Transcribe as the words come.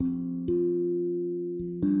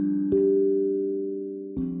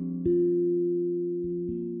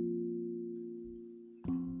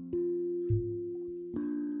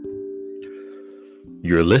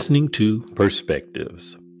You're listening to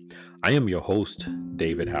Perspectives. I am your host,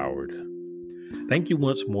 David Howard. Thank you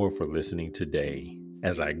once more for listening today,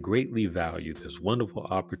 as I greatly value this wonderful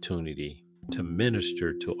opportunity to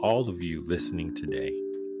minister to all of you listening today.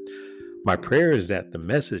 My prayer is that the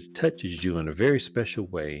message touches you in a very special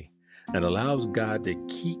way and allows God to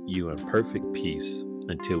keep you in perfect peace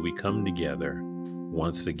until we come together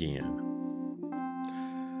once again.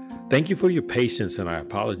 Thank you for your patience, and I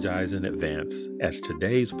apologize in advance as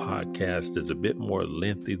today's podcast is a bit more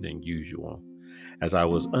lengthy than usual, as I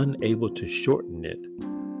was unable to shorten it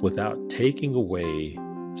without taking away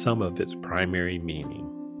some of its primary meaning.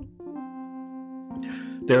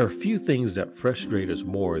 There are few things that frustrate us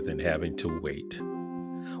more than having to wait.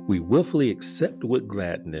 We willfully accept with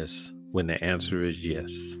gladness when the answer is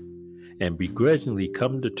yes, and begrudgingly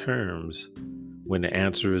come to terms when the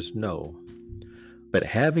answer is no. But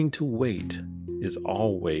having to wait is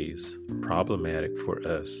always problematic for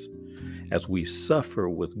us, as we suffer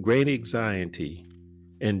with great anxiety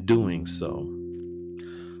in doing so.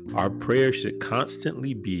 Our prayer should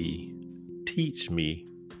constantly be, "Teach me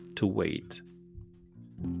to wait."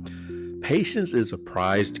 Patience is a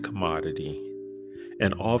prized commodity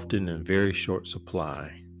and often in very short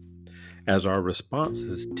supply, as our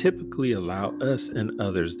responses typically allow us and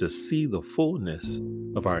others to see the fullness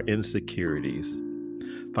of our insecurities,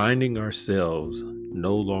 finding ourselves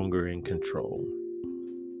no longer in control.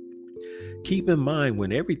 Keep in mind,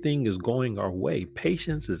 when everything is going our way,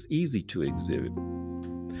 patience is easy to exhibit.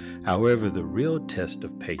 However, the real test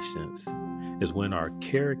of patience is when our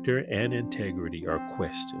character and integrity are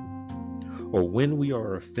questioned, or when we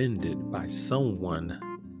are offended by someone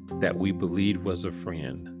that we believed was a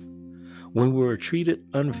friend, when we are treated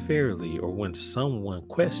unfairly, or when someone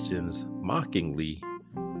questions mockingly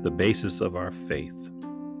the basis of our faith.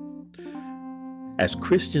 As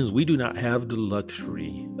Christians, we do not have the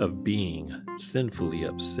luxury of being sinfully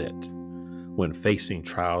upset when facing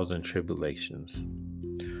trials and tribulations.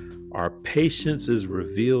 Our patience is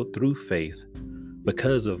revealed through faith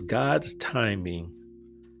because of God's timing,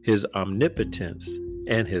 His omnipotence,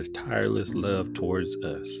 and His tireless love towards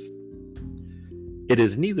us. It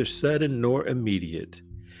is neither sudden nor immediate,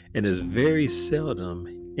 and is very seldom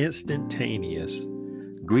instantaneous,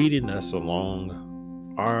 greeting us along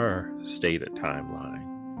our stated timeline.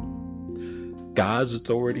 God's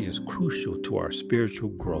authority is crucial to our spiritual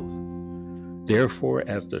growth. Therefore,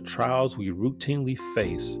 as the trials we routinely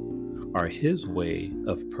face are His way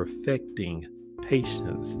of perfecting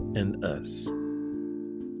patience in us.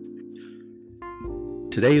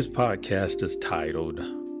 Today's podcast is titled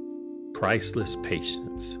Priceless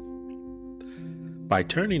Patience. By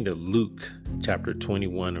turning to Luke chapter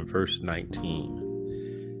 21 and verse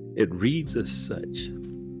 19, it reads as such: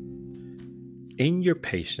 "In your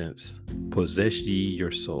patience possess ye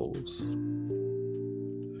your souls."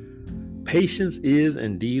 Patience is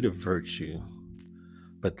indeed a virtue,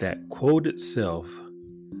 but that quote itself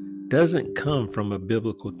doesn't come from a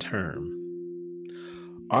biblical term.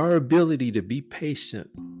 Our ability to be patient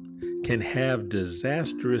can have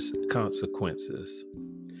disastrous consequences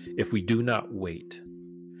if we do not wait,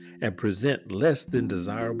 and present less than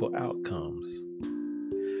desirable outcomes.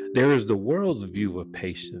 There is the world's view of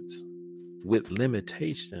patience with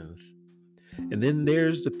limitations, and then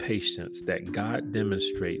there's the patience that God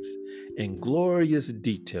demonstrates in glorious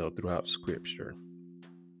detail throughout Scripture.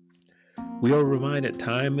 We are reminded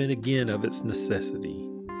time and again of its necessity,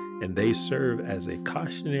 and they serve as a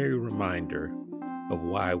cautionary reminder of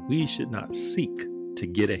why we should not seek to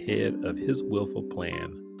get ahead of His willful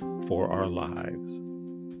plan for our lives.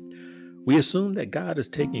 We assume that God is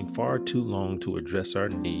taking far too long to address our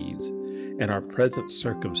needs and our present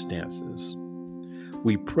circumstances.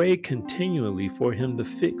 We pray continually for Him to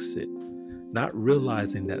fix it, not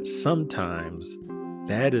realizing that sometimes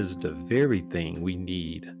that is the very thing we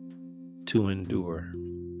need to endure.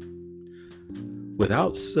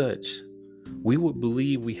 Without such, we would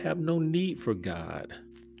believe we have no need for God,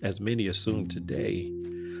 as many assume today,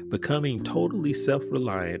 becoming totally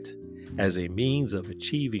self-reliant as a means of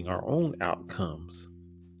achieving our own outcomes,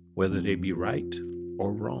 whether they be right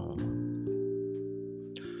or wrong.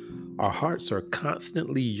 Our hearts are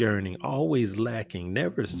constantly yearning, always lacking,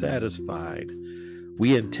 never satisfied.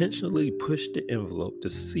 We intentionally push the envelope to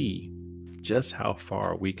see just how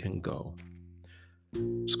far we can go.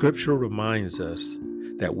 Scripture reminds us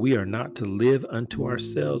that we are not to live unto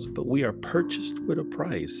ourselves, but we are purchased with a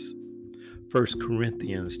price. 1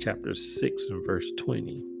 Corinthians chapter 6 and verse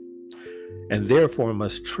 20. And therefore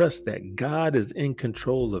must trust that God is in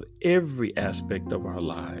control of every aspect of our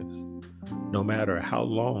lives, no matter how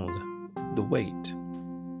long the wait.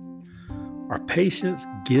 Our patience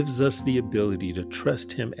gives us the ability to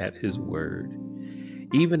trust Him at His word,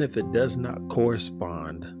 even if it does not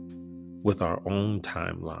correspond with our own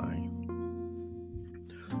timeline.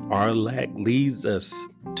 Our lack leads us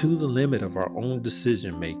to the limit of our own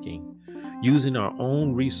decision making, using our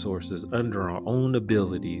own resources under our own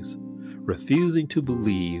abilities, refusing to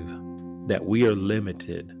believe that we are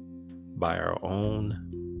limited by our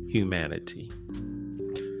own humanity.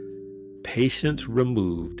 Patience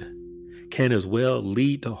removed can as well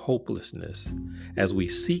lead to hopelessness as we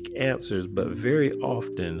seek answers, but very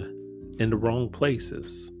often in the wrong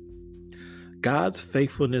places. God's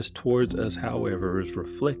faithfulness towards us, however, is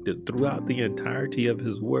reflected throughout the entirety of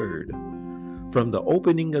His Word. From the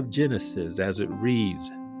opening of Genesis, as it reads,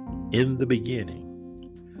 "In the beginning,"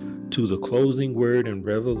 to the closing word in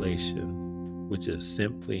Revelation, which is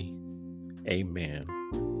simply, "Amen."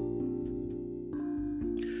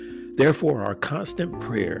 Therefore, our constant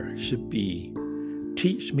prayer should be,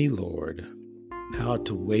 "Teach me, Lord, how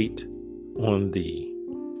to wait on Thee."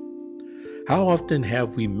 How often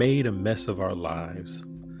have we made a mess of our lives,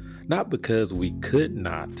 not because we could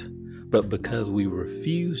not, but because we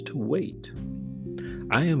refused to wait?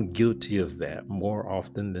 I am guilty of that more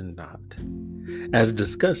often than not. As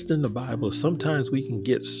discussed in the Bible, sometimes we can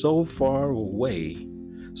get so far away,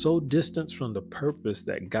 so distant from the purpose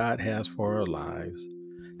that God has for our lives,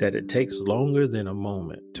 that it takes longer than a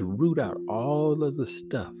moment to root out all of the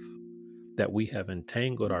stuff that we have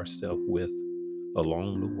entangled ourselves with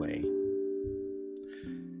along the way.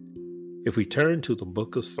 If we turn to the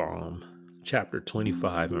book of Psalm, chapter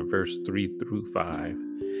 25 and verse 3 through 5,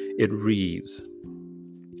 it reads,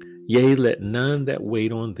 "Yea, let none that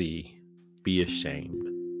wait on Thee be ashamed.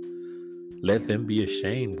 Let them be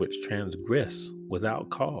ashamed which transgress without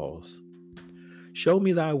cause. Show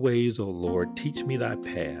me Thy ways, O Lord, teach me Thy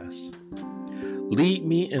paths. Lead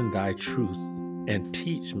me in Thy truth, and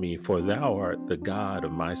teach me, for Thou art the God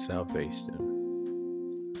of my salvation.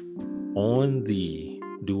 On Thee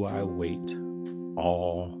do I wait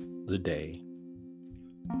all the day."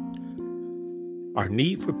 Our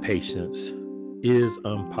need for patience is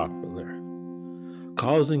unpopular,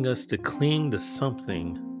 causing us to cling to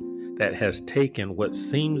something that has taken what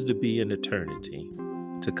seems to be an eternity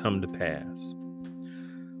to come to pass.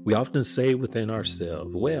 We often say within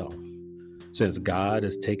ourselves, "Well, since God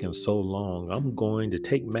has taken so long, I'm going to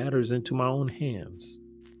take matters into my own hands."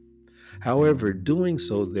 However, doing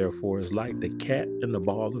so, therefore, is like the cat and the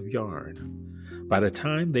ball of yarn. By the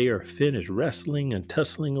time they are finished wrestling and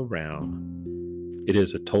tussling around, it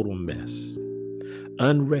is a total mess,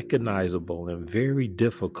 unrecognizable and very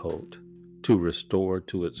difficult to restore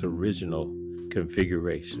to its original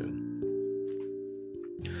configuration.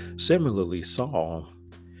 Similarly, Saul,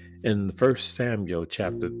 in 1 Samuel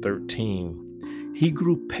chapter 13, he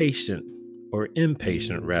grew patient, or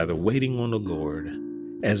impatient rather, waiting on the Lord.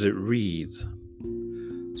 As it reads,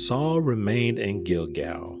 "Saul remained in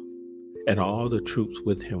Gilgal, and all the troops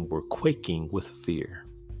with him were quaking with fear.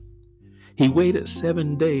 He waited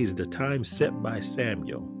 7 days, the time set by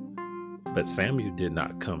Samuel, but Samuel did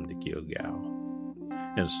not come to Gilgal,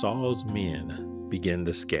 and Saul's men began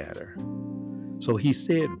to scatter. So he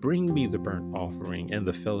said, 'Bring me the burnt offering and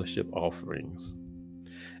the fellowship offerings.'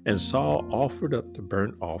 And Saul offered up the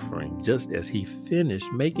burnt offering. Just as he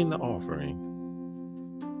finished making the offering,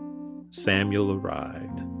 Samuel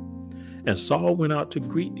arrived, and Saul went out to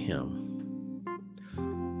greet him.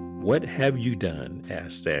 'What have you done?'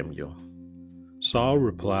 asked Samuel. Saul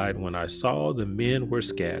replied, 'When I saw the men were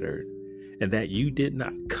scattered, and that you did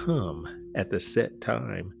not come at the set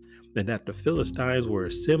time, and that the Philistines were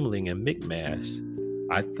assembling in Michmash,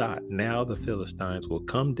 I thought, now the Philistines will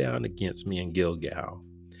come down against me in Gilgal,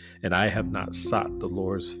 and I have not sought the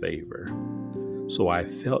Lord's favor. So I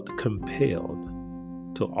felt compelled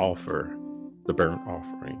to offer the burnt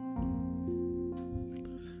offering.'"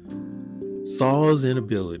 Saul's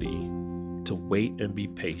inability to wait and be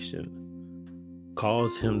patient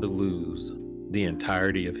caused him to lose the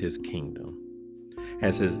entirety of his kingdom,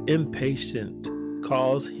 as his impatience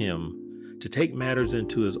caused him to take matters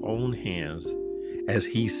into his own hands. As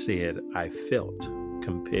he said, "I felt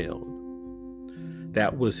compelled."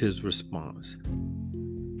 That was his response.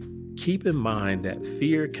 Keep in mind that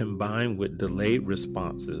fear combined with delayed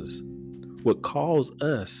responses would cause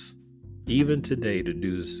us, even today, to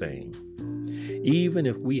do the same, even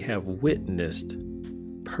if we have witnessed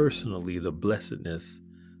personally the blessedness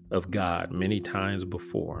of God many times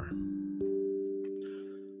before.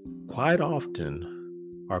 Quite often,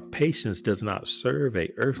 our patience does not serve an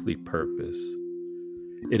earthly purpose.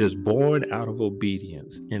 It is born out of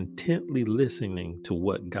obedience, intently listening to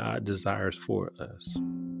what God desires for us.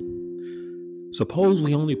 Suppose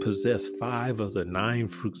we only possess 5 of the 9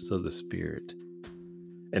 fruits of the Spirit,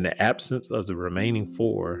 and the absence of the remaining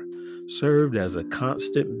 4 served as a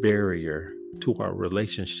constant barrier to our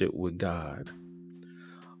relationship with God.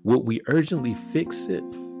 Would we urgently fix it?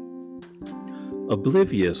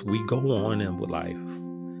 Oblivious, we go on in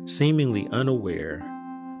life, seemingly unaware,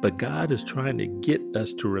 but God is trying to get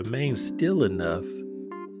us to remain still enough,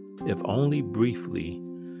 if only briefly,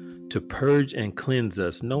 to purge and cleanse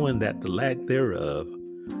us, knowing that the lack thereof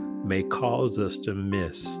may cause us to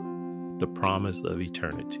miss the promise of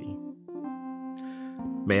eternity.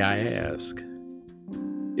 May I ask,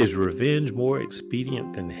 is revenge more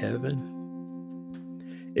expedient than heaven?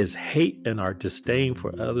 Is hate and our disdain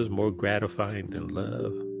for others more gratifying than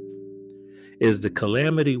love? Is the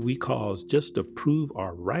calamity we cause just to prove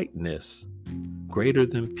our rightness greater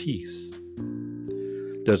than peace?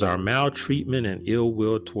 Does our maltreatment and ill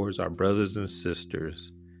will towards our brothers and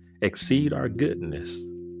sisters exceed our goodness?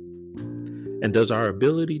 And does our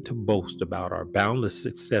ability to boast about our boundless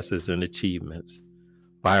successes and achievements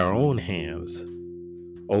by our own hands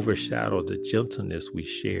overshadow the gentleness we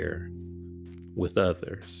share with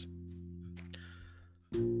others?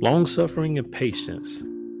 Long-suffering and patience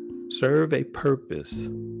serve a purpose.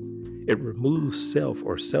 It removes self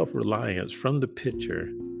or self-reliance from the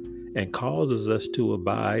picture and causes us to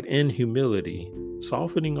abide in humility,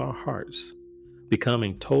 softening our hearts,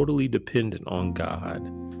 becoming totally dependent on God,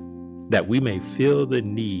 that we may feel the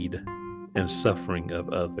need and suffering of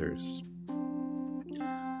others.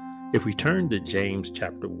 If we turn to James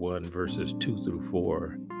chapter 1, verses 2 through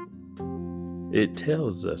 4, it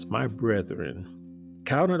tells us, "My brethren,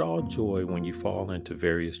 count it all joy when you fall into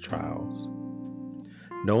various trials,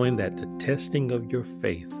 knowing that the testing of your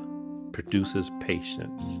faith produces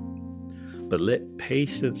patience. But let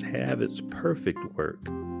patience have its perfect work,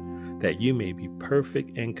 that you may be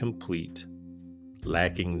perfect and complete,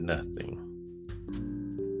 lacking nothing."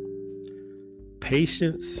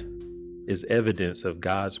 Patience is evidence of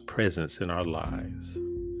God's presence in our lives.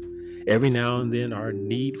 Every now and then, our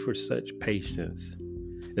need for such patience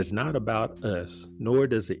is not about us, nor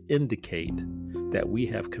does it indicate that we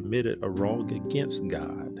have committed a wrong against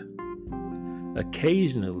God.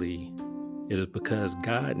 Occasionally, it is because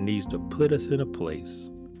God needs to put us in a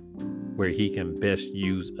place where He can best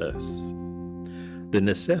use us. The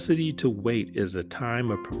necessity to wait is a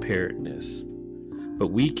time of preparedness, but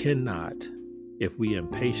we cannot, if we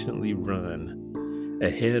impatiently run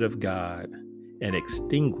ahead of God and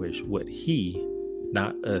extinguish what He,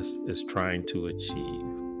 not us, is trying to achieve.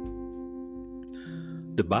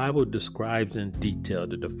 The Bible describes in detail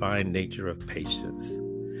the divine nature of patience,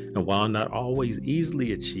 and while not always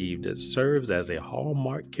easily achieved, it serves as a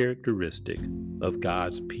hallmark characteristic of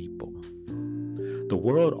God's people. The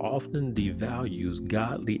world often devalues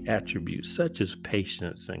godly attributes such as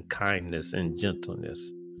patience and kindness and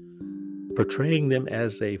gentleness, portraying them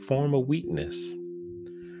as a form of weakness.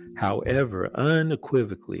 However,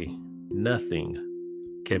 unequivocally, nothing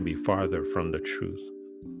can be farther from the truth.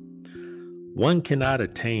 One cannot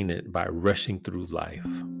attain it by rushing through life.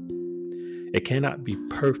 It cannot be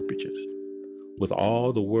purchased with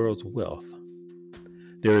all the world's wealth.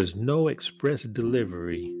 There is no express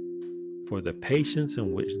delivery, for the patience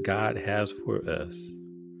in which God has for us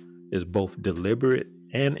is both deliberate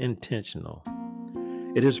and intentional.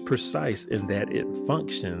 It is precise in that it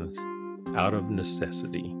functions out of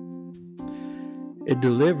necessity. It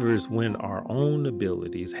delivers when our own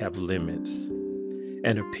abilities have limits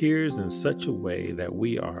and appears in such a way that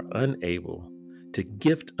we are unable to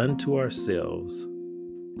gift unto ourselves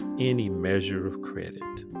any measure of credit.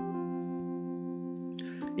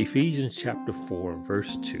 Ephesians chapter 4,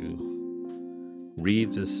 verse 2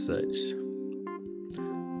 reads as such: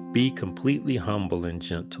 "Be completely humble and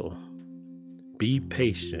gentle. Be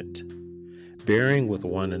patient, bearing with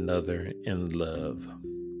one another in love."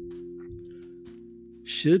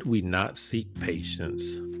 Should we not seek patience,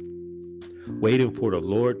 waiting for the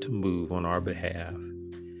Lord to move on our behalf,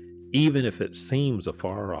 even if it seems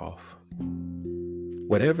afar off?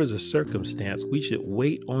 Whatever the circumstance, we should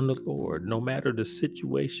wait on the Lord. No matter the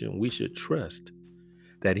situation, we should trust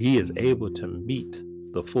that He is able to meet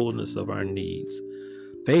the fullness of our needs,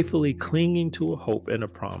 faithfully clinging to a hope and a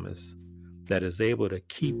promise that is able to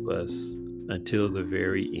keep us until the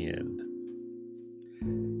very end.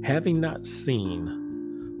 Having not seen,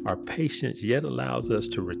 our patience yet allows us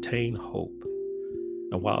to retain hope.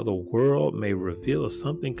 And while the world may reveal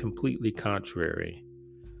something completely contrary,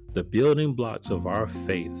 the building blocks of our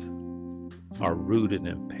faith are rooted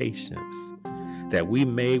in patience, that we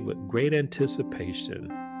may with great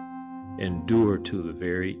anticipation endure to the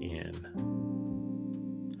very end.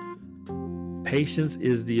 Patience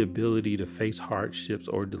is the ability to face hardships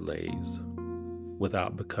or delays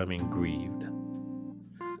without becoming grieved.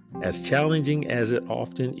 As challenging as it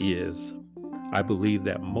often is, I believe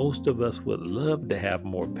that most of us would love to have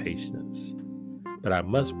more patience, but I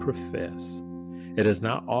must profess it is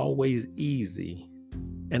not always easy,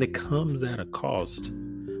 and it comes at a cost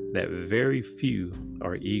that very few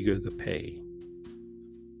are eager to pay.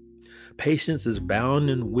 Patience is bound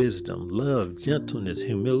in wisdom, love, gentleness,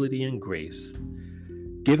 humility, and grace,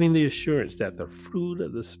 giving the assurance that the fruit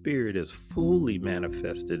of the Spirit is fully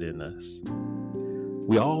manifested in us.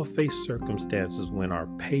 We all face circumstances when our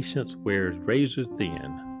patience wears razor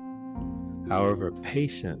thin. However,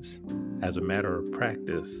 patience, as a matter of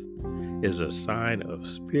practice, is a sign of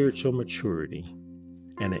spiritual maturity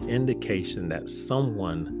and an indication that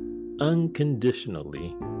someone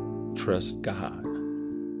unconditionally trusts God.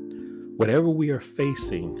 Whatever we are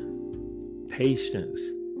facing, patience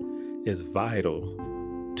is vital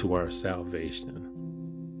to our salvation.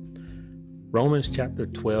 Romans chapter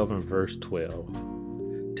 12 and verse 12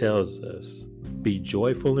 tells us, "Be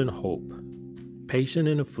joyful in hope, patient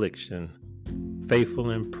in affliction,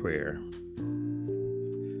 faithful in prayer."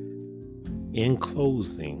 In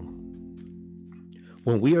closing,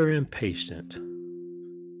 when we are impatient,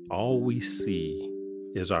 all we see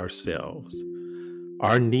is ourselves,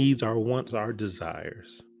 our needs, our wants, our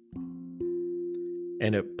desires.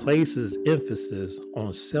 And it places emphasis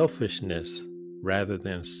on selfishness rather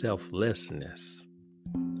than selflessness.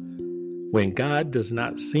 When God does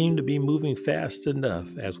not seem to be moving fast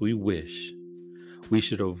enough as we wish, we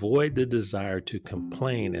should avoid the desire to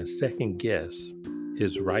complain and second guess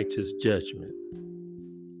His righteous judgment.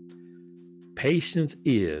 Patience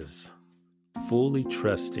is fully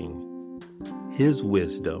trusting His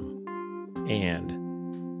wisdom and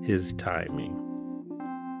His timing.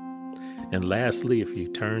 And lastly, if you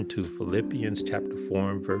turn to Philippians chapter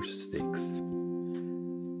 4 and verse 6,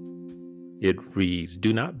 it reads,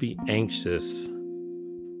 "Do not be anxious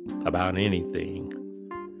about anything,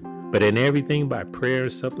 but in everything by prayer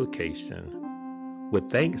and supplication, with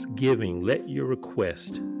thanksgiving, let your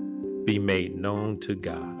request be made known to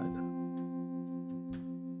God."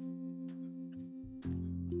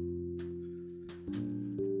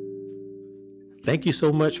 Thank you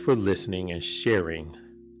so much for listening and sharing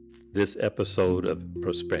this episode of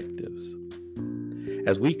Perspectives.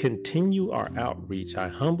 As we continue our outreach, I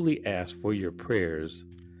humbly ask for your prayers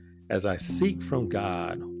as I seek from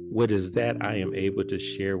God what is that I am able to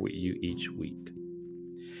share with you each week.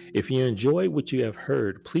 If you enjoy what you have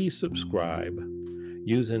heard, please subscribe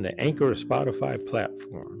using the Anchor or Spotify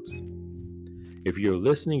platforms. If you're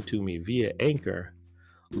listening to me via Anchor,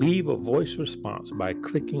 leave a voice response by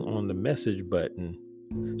clicking on the message button.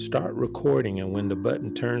 Start recording, and when the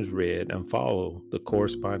button turns red, and follow the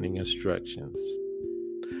corresponding instructions.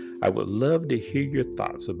 I would love to hear your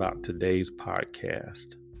thoughts about today's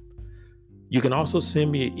podcast. You can also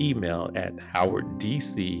send me an email at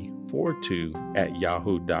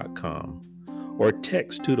howarddc42@yahoo.com or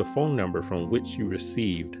text to the phone number from which you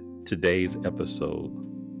received today's episode.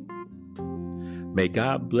 May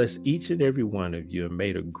God bless each and every one of you, and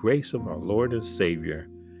may the grace of our Lord and Savior,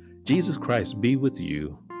 Jesus Christ, be with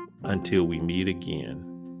you until we meet again.